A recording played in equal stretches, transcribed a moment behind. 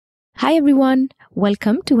Hi, everyone.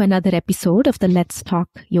 Welcome to another episode of the Let's Talk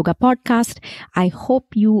Yoga podcast. I hope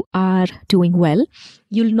you are doing well.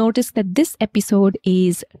 You'll notice that this episode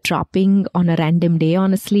is dropping on a random day,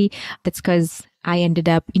 honestly. That's because I ended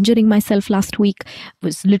up injuring myself last week. It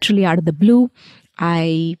was literally out of the blue.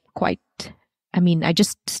 I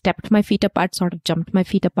just stepped my feet apart, sort of jumped my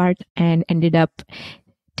feet apart and ended up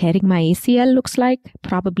tearing my ACL, looks like.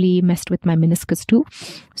 Probably messed with my meniscus too.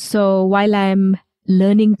 So while I'm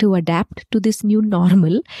learning to adapt to this new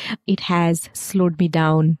normal, it has slowed me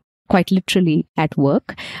down quite literally at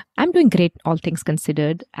work. I'm doing great, all things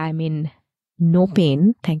considered. I'm in no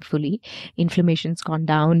pain, thankfully. Inflammation's gone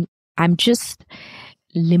down. I'm just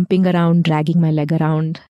limping around, dragging my leg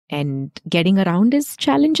around, and getting around is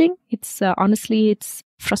challenging. It's honestly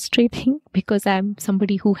frustrating because I'm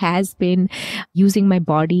somebody who has been using my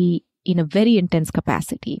body in a very intense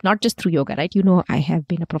capacity, not just through yoga, right? You know, I have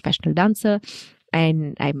been a professional dancer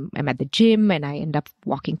and I'm at the gym and I end up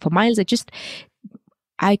walking for miles.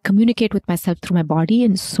 I communicate with myself through my body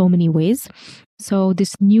in so many ways. So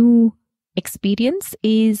this new experience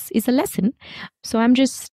is a lesson. So I'm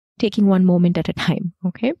just taking one moment at a time.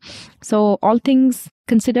 Okay. So all things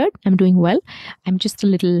considered, I'm doing well. I'm just a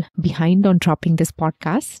little behind on dropping this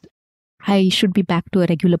podcast. I should be back to a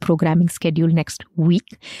regular programming schedule next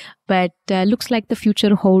week, but looks like the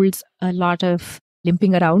future holds a lot of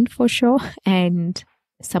limping around for sure, and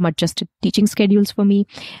some adjusted teaching schedules for me,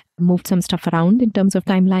 moved some stuff around in terms of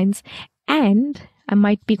timelines, and I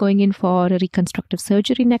might be going in for a reconstructive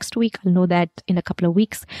surgery next week. I'll know that in a couple of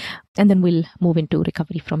weeks, and then we'll move into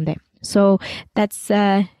recovery from there. So that's,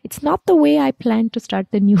 it's not the way I plan to start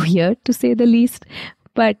the new year, to say the least,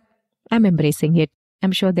 but I'm embracing it.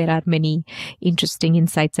 I'm sure there are many interesting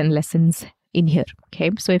insights and lessons in here. Okay.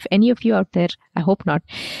 So if any of you out there, I hope not,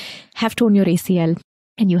 have torn your ACL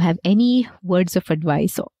and you have any words of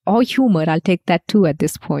advice or humor, I'll take that too at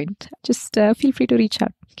this point. Just feel free to reach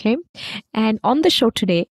out. Okay. And on the show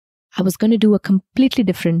today, I was going to do a completely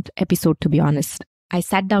different episode, to be honest. I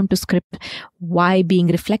sat down to script why being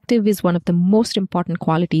reflective is one of the most important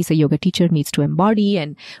qualities a yoga teacher needs to embody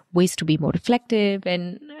and ways to be more reflective,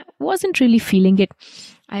 and wasn't really feeling it.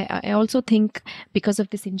 I also think because of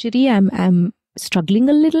this injury, I'm struggling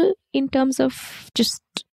a little in terms of just,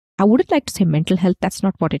 I wouldn't like to say mental health. That's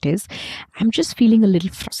not what it is. I'm just feeling a little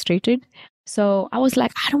frustrated. So I was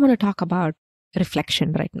like, I don't want to talk about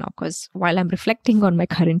reflection right now, because while I'm reflecting on my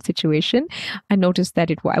current situation, I noticed that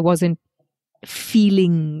I wasn't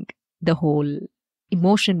feeling the whole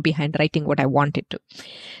emotion behind writing what I wanted to.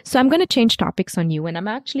 So I'm going to change topics on you, and I'm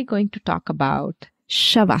actually going to talk about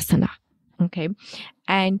Shavasana. Okay.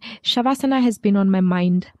 And Shavasana has been on my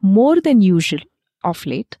mind more than usual of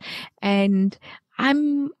late, and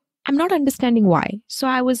I'm not understanding why. So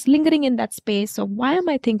I was lingering in that space of why am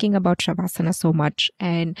I thinking about Shavasana so much,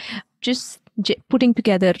 and just putting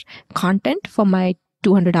together content for my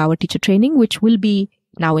 200-hour teacher training, which will be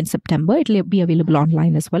now in September. It'll be available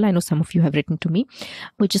online as well. I know some of you have written to me.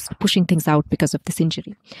 We're just pushing things out because of this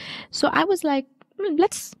injury. So I was like,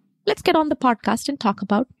 let's get on the podcast and talk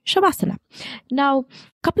about Shavasana. Now,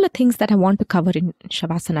 a couple of things that I want to cover in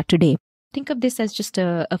Shavasana today. Think of this as just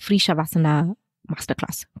a free Shavasana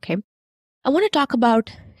masterclass. Okay. I want to talk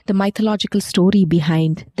about the mythological story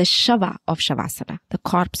behind the Shava of Shavasana, the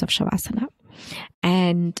corpse of Shavasana,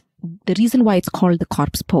 and the reason why it's called the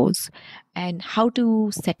corpse pose, and how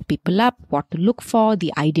to set people up, what to look for,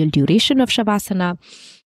 the ideal duration of Shavasana,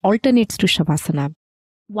 alternates to Shavasana.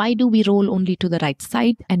 Why do we roll only to the right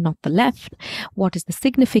side and not the left? What is the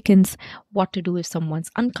significance? What to do if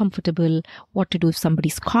someone's uncomfortable? What to do if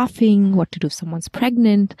somebody's coughing? What to do if someone's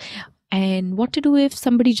pregnant? And what to do if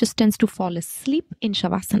somebody just tends to fall asleep in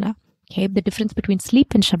Shavasana? Okay, the difference between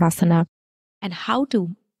sleep and Shavasana, and how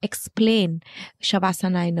to explain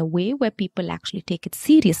Shavasana in a way where people actually take it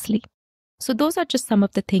seriously. So those are just some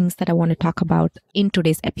of the things that I want to talk about in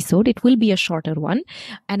today's episode. It will be a shorter one,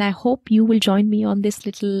 and I hope you will join me on this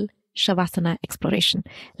little Shavasana exploration.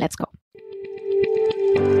 Let's go.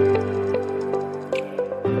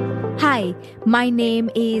 Hi, my name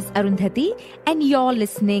is Arundhati, and you're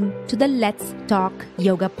listening to the Let's Talk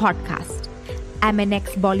Yoga podcast. I'm an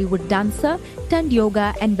ex-Bollywood dancer turned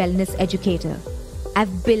yoga and wellness educator.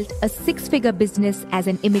 I've built a 6-figure business as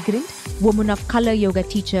an immigrant, woman of color yoga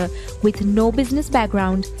teacher with no business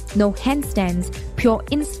background, no handstands, pure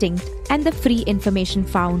instinct, and the free information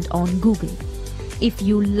found on Google. If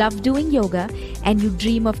you love doing yoga and you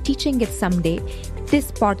dream of teaching it someday, this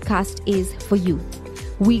podcast is for you.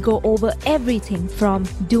 We go over everything from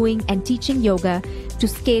doing and teaching yoga to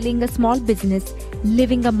scaling a small business,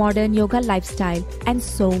 living a modern yoga lifestyle, and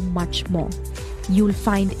so much more. You'll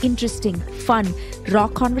find interesting, fun, raw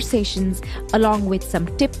conversations along with some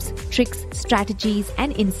tips, tricks, strategies,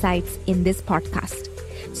 and insights in this podcast.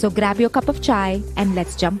 So grab your cup of chai and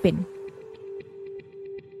let's jump in.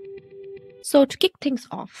 So to kick things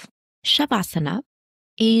off, Shavasana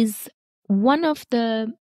is one of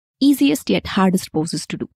the easiest yet hardest poses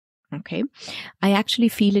to do. Okay. I actually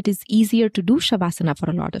feel it is easier to do Shavasana for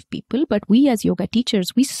a lot of people, but we as yoga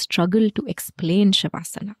teachers, we struggle to explain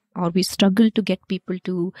Shavasana, or we struggle to get people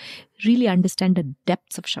to really understand the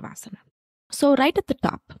depths of Shavasana. So right at the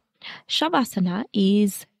top, Shavasana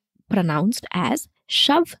is pronounced as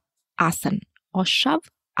Shavasana or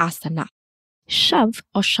Shavasana. Shav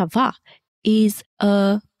or Shava is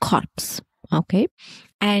a corpse. Okay.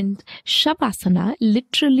 And Shavasana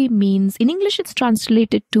literally means, in English, it's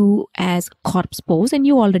translated to as corpse pose, and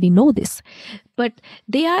you already know this. But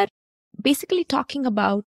they are basically talking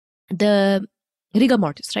about the rigor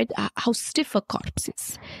mortis, right? How stiff a corpse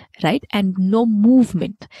is, right? And no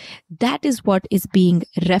movement. That is what is being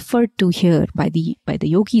referred to here by the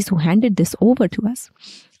yogis who handed this over to us.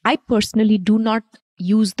 I personally do not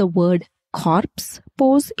use the word corpse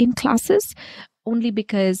pose in classes, only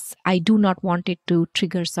because I do not want it to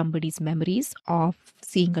trigger somebody's memories of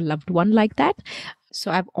seeing a loved one like that. So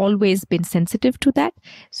I've always been sensitive to that.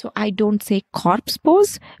 So I don't say corpse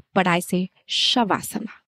pose, but I say Shavasana.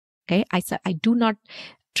 Okay. I do not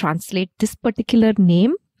translate this particular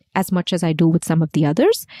name as much as I do with some of the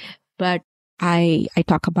others, but I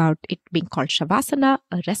talk about it being called Shavasana,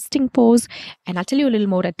 a resting pose, and I'll tell you a little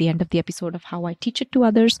more at the end of the episode of how I teach it to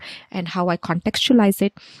others and how I contextualize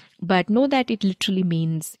it. But know that it literally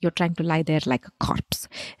means you're trying to lie there like a corpse,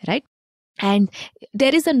 right? And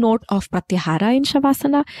there is a note of pratyahara in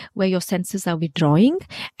Shavasana where your senses are withdrawing,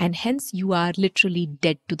 and hence you are literally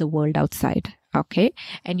dead to the world outside. Okay.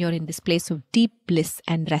 And you're in this place of deep bliss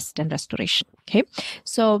and rest and restoration. Okay.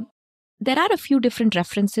 So there are a few different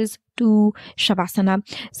references to Shavasana.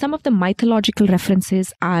 Some of the mythological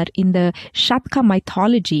references are in the Shataka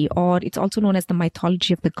mythology, or it's also known as the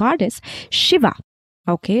mythology of the goddess Shiva.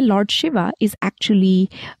 Okay, Lord Shiva is actually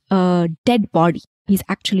a dead body. He's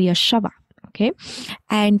actually a Shava. Okay,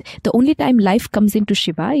 and the only time life comes into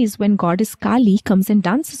Shiva is when goddess Kali comes and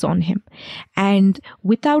dances on him. And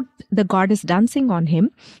without the goddess dancing on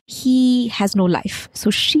him, he has no life.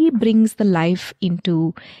 So she brings the life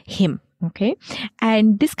into him. Okay.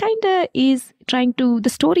 And this kind of is the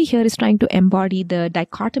story here is trying to embody the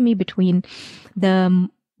dichotomy between the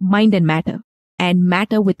mind and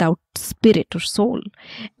matter without spirit or soul.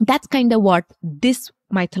 That's kind of what this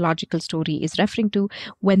mythological story is referring to.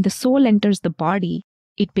 When the soul enters the body,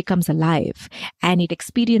 it becomes alive and it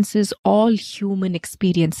experiences all human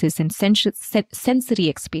experiences and sensory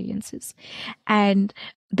experiences. And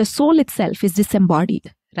the soul itself is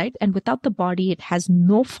disembodied, right? And without the body, it has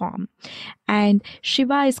no form. And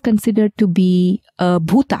Shiva is considered to be a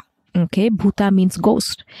bhuta. Okay, bhuta means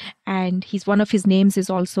ghost. And one of his names is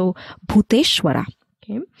also Bhuteshwara.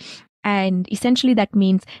 Okay. And essentially that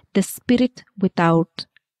means the spirit without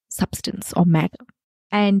substance or matter.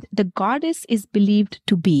 And the goddess is believed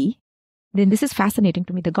to be, then this is fascinating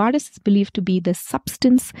to me, the goddess is believed to be the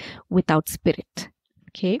substance without spirit.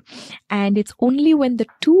 Okay. And it's only when the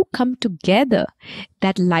two come together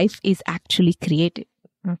that life is actually created.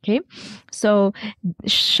 Okay. So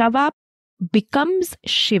Shava becomes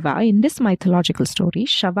Shiva in this mythological story.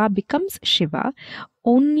 Shava becomes Shiva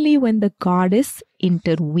only when the goddess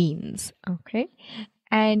intervenes. Okay.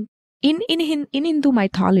 And in Hindu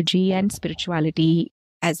mythology and spirituality,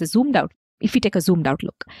 if we take a zoomed out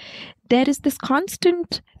look, there is this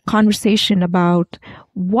constant conversation about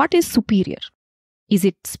what is superior. Is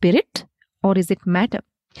it spirit or is it matter?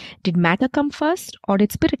 Did matter come first or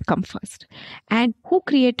did spirit come first? And who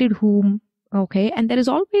created whom? Okay. And there is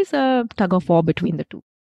always a tug of war between the two.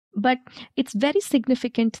 But it's very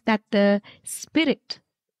significant that the spirit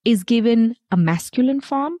is given a masculine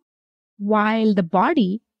form while the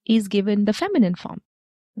body is given the feminine form.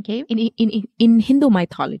 Okay. In Hindu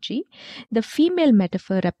mythology, the female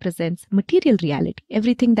metaphor represents material reality,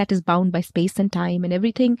 everything that is bound by space and time, and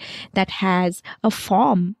everything that has a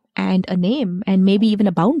form and a name and maybe even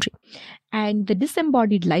a boundary. And the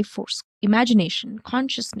disembodied life force, imagination,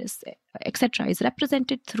 consciousness, etc., is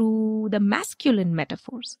represented through the masculine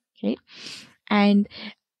metaphors. Okay. And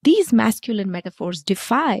these masculine metaphors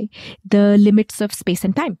defy the limits of space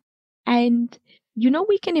and time. And,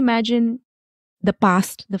 we can imagine the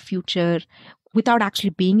past, the future, without actually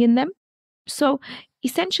being in them. So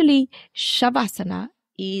essentially, Shavasana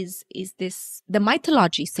is this, the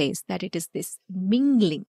mythology says that it is this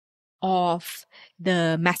mingling of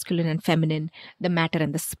the masculine and feminine, the matter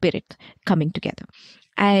and the spirit coming together.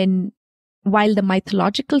 And while the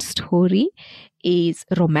mythological story is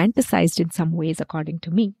romanticized in some ways, according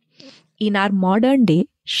to me, in our modern day,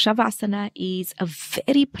 Shavasana is a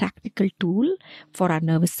very practical tool for our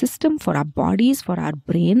nervous system, for our bodies, for our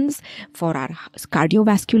brains, for our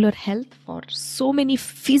cardiovascular health, for so many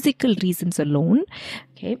physical reasons alone,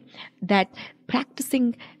 okay, that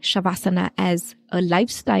practicing Shavasana as a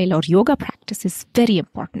lifestyle or yoga practice is very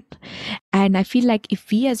important. And I feel like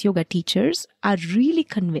if we as yoga teachers are really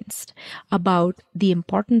convinced about the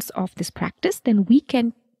importance of this practice, then we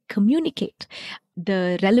can communicate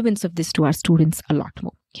the relevance of this to our students a lot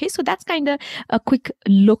more. Okay, so that's kind of a quick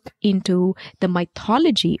look into the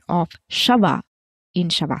mythology of Shava in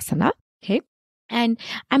Shavasana. Okay, and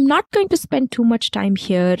I'm not going to spend too much time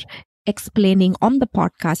here explaining on the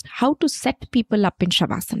podcast how to set people up in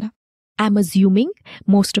Shavasana. I'm assuming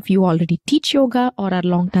most of you already teach yoga or are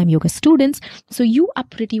long-time yoga students, so you are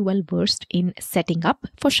pretty well versed in setting up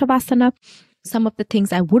for Shavasana. Some of the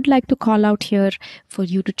things I would like to call out here for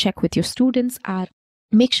you to check with your students are: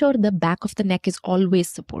 make sure the back of the neck is always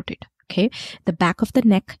supported. Okay, the back of the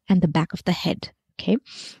neck and the back of the head. Okay,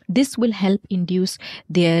 this will help induce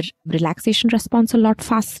their relaxation response a lot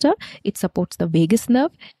faster. It supports the vagus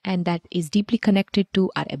nerve, and that is deeply connected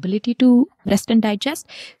to our ability to rest and digest.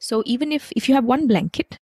 So even if you have one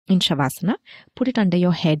blanket in Shavasana, put it under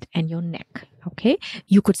your head and your neck. Okay,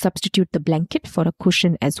 you could substitute the blanket for a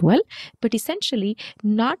cushion as well, but essentially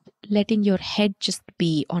not letting your head just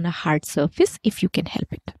be on a hard surface if you can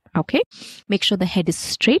help it. Okay, make sure the head is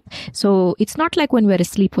straight. So it's not like when we're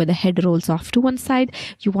asleep where the head rolls off to one side.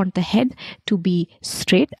 You want the head to be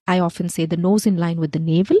straight. I often say the nose in line with the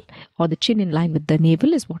navel or the chin in line with the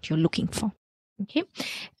navel is what you're looking for. Okay.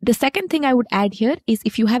 The second thing I would add here is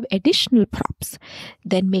if you have additional props,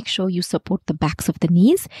 then make sure you support the backs of the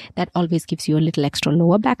knees. That always gives you a little extra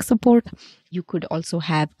lower back support. You could also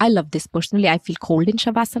have, I love this personally, I feel cold in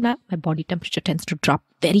Shavasana. My body temperature tends to drop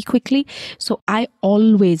very quickly. So I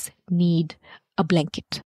always need a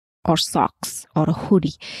blanket or socks or a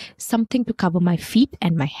hoodie, something to cover my feet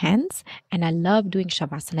and my hands. And I love doing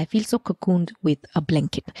Shavasana. I feel so cocooned with a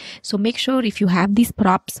blanket. So make sure if you have these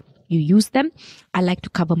props, you use them. I like to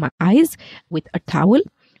cover my eyes with a towel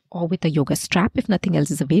or with a yoga strap if nothing else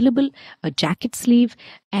is available, a jacket sleeve.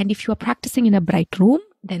 And if you are practicing in a bright room,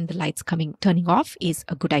 then the lights turning off is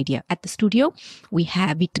a good idea. At the studio, we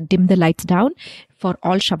dim the lights down. For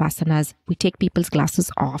all Shavasanas, we take people's glasses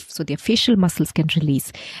off so their facial muscles can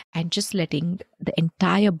release, and just letting the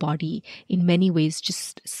entire body in many ways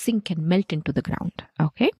just sink and melt into the ground.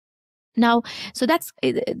 Okay. Now, so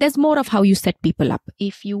there's more of how you set people up.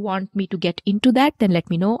 If you want me to get into that, then let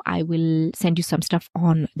me know. I will send you some stuff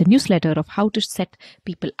on the newsletter of how to set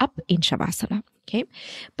people up in Shavasana. Okay.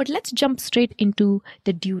 But let's jump straight into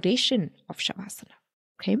the duration of Shavasana.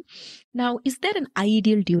 Okay. Now, is there an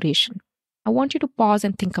ideal duration? I want you to pause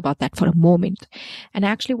and think about that for a moment. And I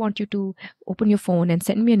actually want you to open your phone and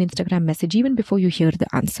send me an Instagram message even before you hear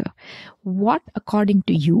the answer. What, according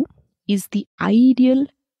to you, is the ideal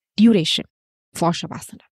duration for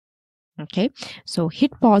Shavasana? Okay, so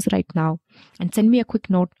hit pause right now and send me a quick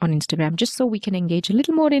note on Instagram just so we can engage a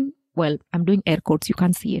little more in, well, I'm doing air quotes, you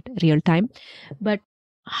can't see it real time, but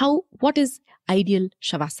what is ideal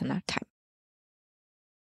Shavasana time?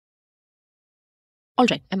 All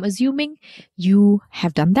right, I'm assuming you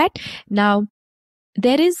have done that. Now,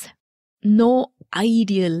 there is no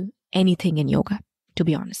ideal anything in yoga, to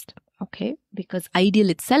be honest, okay, because ideal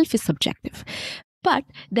itself is subjective. But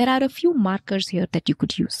there are a few markers here that you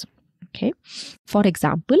could use. Okay. For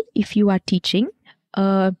example, if you are teaching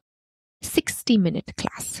a 60-minute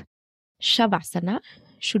class, Shavasana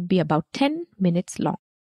should be about 10 minutes long.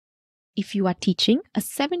 If you are teaching a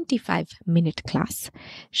 75-minute class,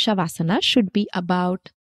 Shavasana should be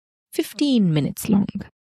about 15 minutes long.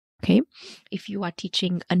 Okay. If you are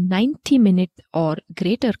teaching a 90-minute or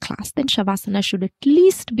greater class, then Shavasana should at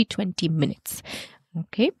least be 20 minutes.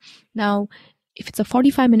 Okay. Now, if it's a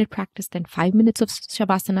 45-minute practice, then 5 minutes of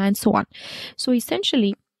Shavasana and so on. So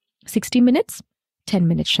essentially, 60 minutes, 10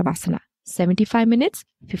 minutes Shavasana. 75 minutes,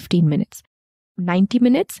 15 minutes. 90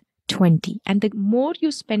 minutes, 20. And the more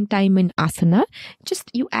you spend time in asana, just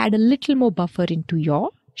you add a little more buffer into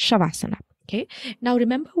your Shavasana. Okay. Now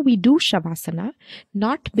remember, we do Shavasana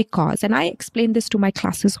not because, and I explain this to my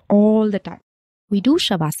classes all the time. We do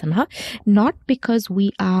Shavasana not because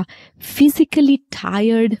we are physically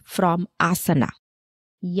tired from asana.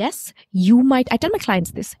 Yes, I tell my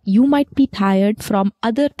clients this, you might be tired from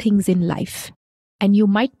other things in life. And you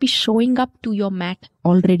might be showing up to your mat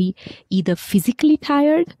already either physically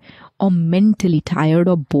tired or mentally tired,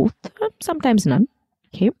 or both, sometimes none.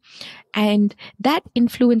 Okay. And that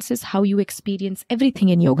influences how you experience everything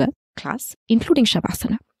in yoga class, including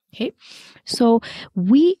Shavasana. Okay. So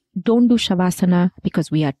we don't do Shavasana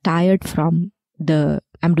because we are tired from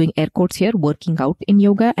I'm doing air quotes here, working out in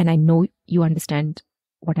yoga. And I know you understand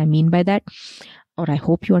what I mean by that, or I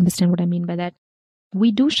hope you understand what I mean by that.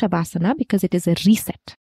 We do Shavasana because it is a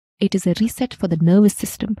reset. It is a reset for the nervous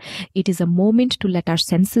system. It is a moment to let our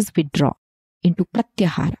senses withdraw into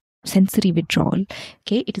pratyahara, sensory withdrawal.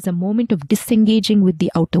 Okay. It is a moment of disengaging with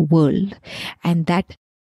the outer world, and that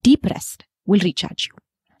deep rest will recharge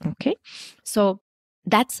you. Okay. So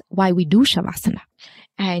that's why we do Shavasana.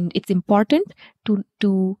 And it's important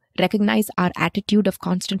to recognize our attitude of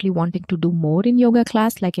constantly wanting to do more in yoga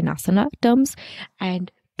class, like in asana terms,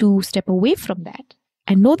 and to step away from that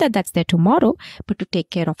and know that that's there tomorrow, but to take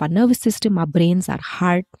care of our nervous system, our brains, our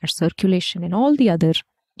heart, our circulation, and all the other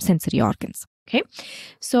sensory organs. Okay.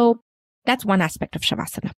 So that's one aspect of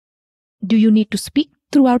Shavasana. Do you need to speak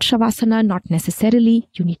throughout Shavasana? Not necessarily.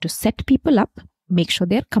 You need to set people up, make sure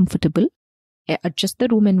they're comfortable, adjust the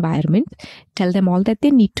room environment, tell them all that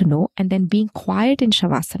they need to know, and then being quiet in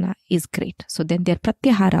Shavasana is great. So then their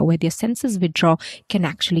pratyahara, where their senses withdraw, can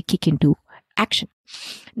actually kick into action.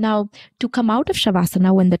 Now, to come out of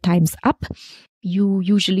Shavasana when the time's up,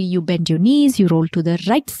 you bend your knees, you roll to the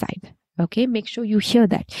right side. Okay, make sure you hear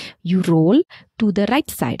that. You roll to the right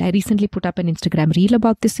side. I recently put up an Instagram reel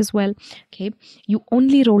about this as well. Okay, you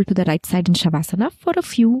only roll to the right side in Shavasana for a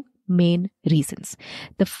few main reasons.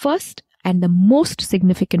 The first and the most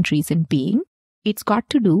significant reason being, it's got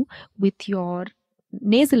to do with your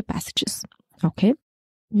nasal passages. Okay.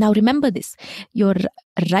 Now remember this, your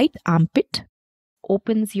right armpit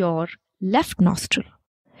opens your left nostril.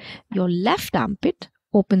 Your left armpit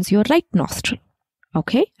opens your right nostril.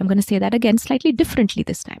 Okay. I'm going to say that again slightly differently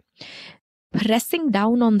this time. Pressing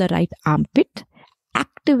down on the right armpit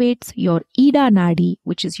activates your Ida Nadi,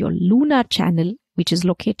 which is your lunar channel, which is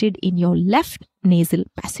located in your left nasal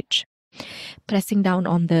passage. Pressing down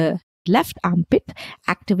on the left armpit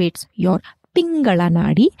activates your Pingala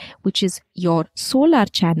Nadi, which is your solar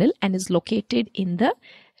channel and is located in the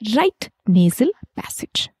right nasal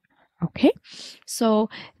passage. Okay. So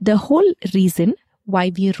the whole reason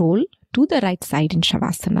why we roll to the right side in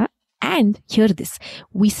Shavasana, and hear this,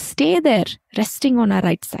 we stay there resting on our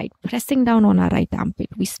right side, pressing down on our right armpit.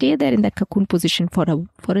 We stay there in that cocoon position for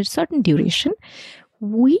a certain duration.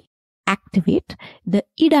 We activate the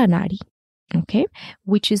Ida Nadi, okay,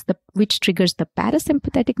 which triggers the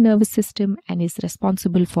parasympathetic nervous system and is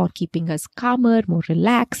responsible for keeping us calmer, more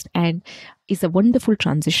relaxed, and is a wonderful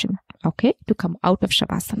transition, okay, to come out of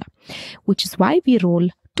Shavasana, which is why we roll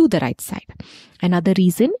to the right side. Another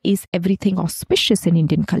reason is everything auspicious in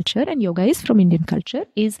Indian culture, and yoga is from Indian culture,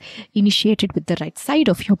 is initiated with the right side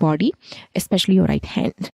of your body, especially your right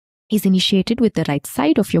hand. Is initiated with the right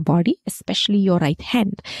side of your body, especially your right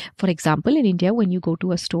hand. For example, in India, when you go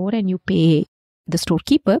to a store and you pay the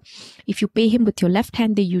storekeeper, if you pay him with your left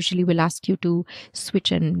hand, they usually will ask you to switch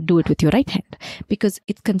and do it with your right hand, because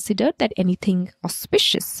it's considered that anything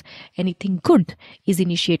auspicious, anything good is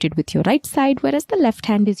initiated with your right side, whereas the left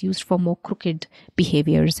hand is used for more crooked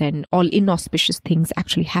behaviors, and all inauspicious things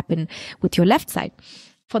actually happen with your left side.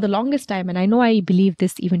 For the longest time, and I know I believe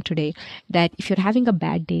this even today, that if you're having a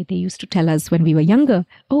bad day, they used to tell us when we were younger,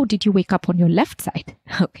 oh, did you wake up on your left side?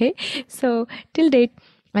 Okay. So till date,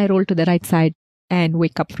 I roll to the right side and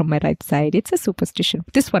wake up from my right side. It's a superstition.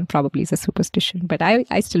 This one probably is a superstition, but I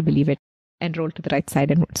still believe it, and roll to the right side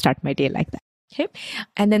and start my day like that. Okay.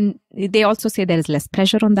 And then they also say there is less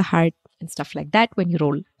pressure on the heart and stuff like that when you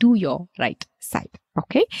roll to your right side.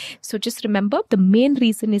 Okay. So just remember, the main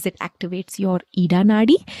reason is it activates your Ida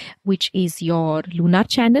Nadi, which is your lunar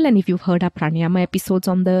channel. And if you've heard our pranayama episodes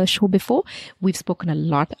on the show before, we've spoken a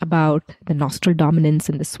lot about the nostril dominance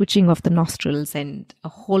and the switching of the nostrils and a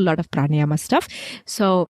whole lot of pranayama stuff.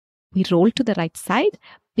 So we roll to the right side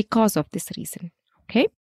because of this reason. Okay.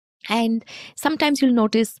 And sometimes you'll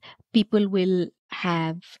notice people will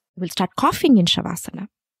start coughing in Shavasana.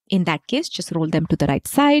 In that case, just roll them to the right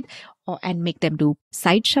side and make them do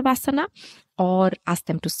side Shavasana, or ask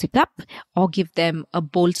them to sit up, or give them a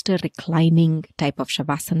bolster reclining type of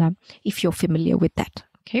Shavasana if you're familiar with that.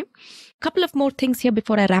 Okay. A couple of more things here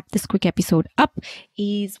before I wrap this quick episode up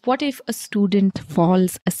is, what if a student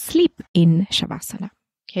falls asleep in Shavasana?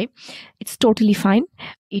 Okay, it's totally fine.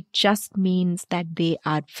 It just means that they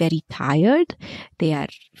are very tired. They are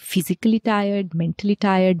physically tired, mentally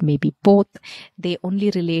tired, maybe both. They only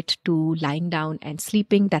relate to lying down and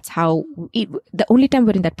sleeping. That's how the only time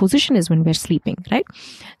we're in that position is when we're sleeping, right?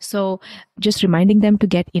 So just reminding them to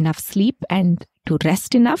get enough sleep and to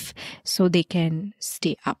rest enough so they can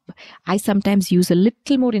stay up. I sometimes use a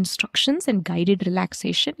little more instructions and guided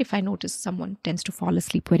relaxation if I notice someone tends to fall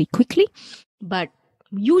asleep very quickly. But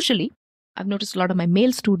usually, I've noticed a lot of my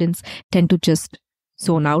male students tend to just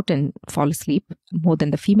zone out and fall asleep more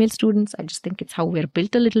than the female students. I just think it's how we're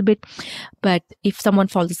built a little bit. But if someone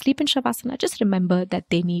falls asleep in Shavasana, just remember that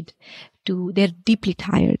they're deeply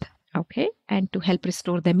tired, okay? And to help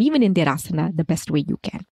restore them even in their asana the best way you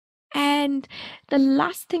can. And the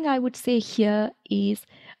last thing I would say here is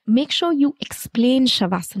make sure you explain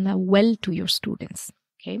Shavasana well to your students.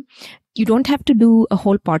 Okay. You don't have to do a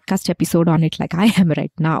whole podcast episode on it like I am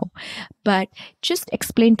right now, but just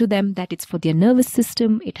explain to them that it's for their nervous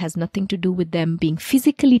system. It has nothing to do with them being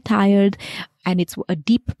physically tired. And it's a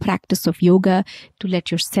deep practice of yoga to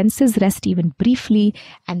let your senses rest even briefly,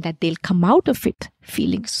 and that they'll come out of it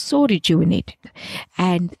feeling so rejuvenated.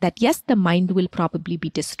 And that, yes, the mind will probably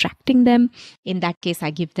be distracting them. In that case,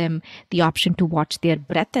 I give them the option to watch their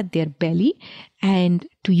breath at their belly and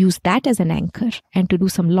to use that as an anchor and to do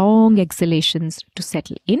some long exhalations to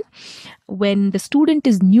settle in. When the student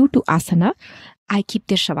is new to asana, I keep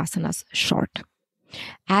their shavasanas short.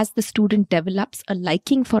 As the student develops a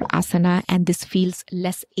liking for asana and this feels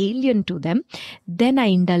less alien to them, then I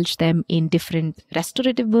indulge them in different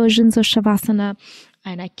restorative versions of Shavasana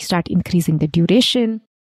and I start increasing the duration.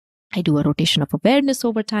 I do a rotation of awareness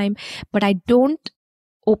over time, but I don't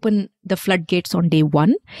open the floodgates on day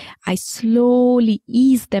one. I slowly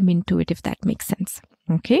ease them into it, if that makes sense.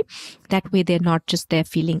 Okay. That way they're not just there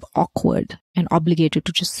feeling awkward and obligated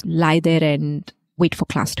to just lie there and wait for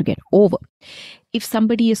class to get over. If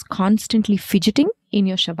somebody is constantly fidgeting in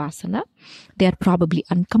your Shavasana, they're probably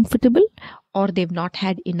uncomfortable or they've not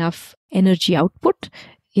had enough energy output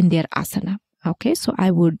in their asana. Okay, so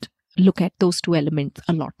I would look at those two elements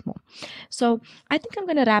a lot more. So I think I'm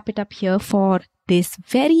going to wrap it up here for this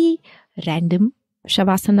very random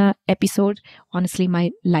Shavasana episode. Honestly,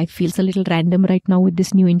 my life feels a little random right now with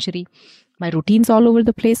this new injury. My routine's all over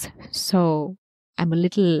the place. So I'm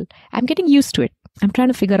getting used to it. I'm trying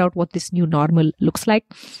to figure out what this new normal looks like,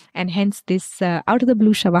 and hence this out of the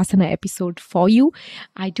blue Shavasana episode for you.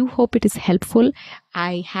 I do hope it is helpful.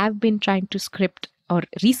 I have been trying to script or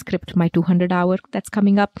rescript my 200-hour that's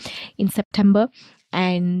coming up in September,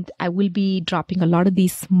 and I will be dropping a lot of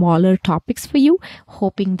these smaller topics for you,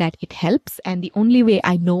 hoping that it helps. And the only way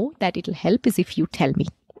I know that it'll help is if you tell me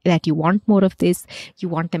that you want more of this, you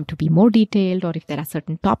want them to be more detailed, or if there are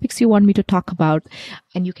certain topics you want me to talk about.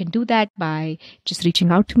 And you can do that by just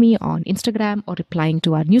reaching out to me on Instagram or replying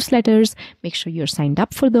to our newsletters. Make sure you're signed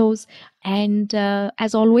up for those. And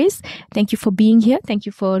as always, thank you for being here. Thank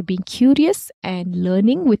you for being curious and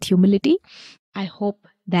learning with humility. I hope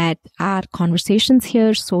that our conversations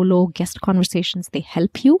here, solo guest conversations, they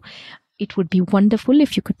help you. It would be wonderful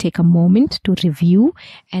if you could take a moment to review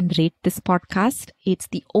and rate this podcast. It's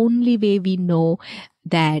the only way we know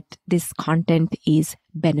that this content is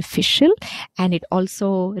beneficial, and it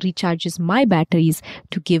also recharges my batteries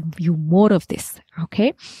to give you more of this.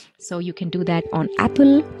 Okay. So you can do that on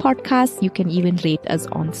Apple Podcasts. You can even rate us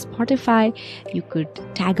on Spotify. You could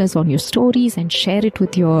tag us on your stories and share it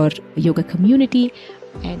with your yoga community,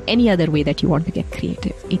 and any other way that you want to get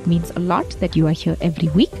creative. It means a lot that you are here every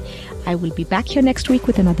week. I will be back here next week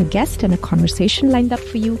with another guest and a conversation lined up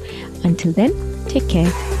for you. Until then, take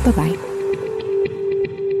care. Bye-bye.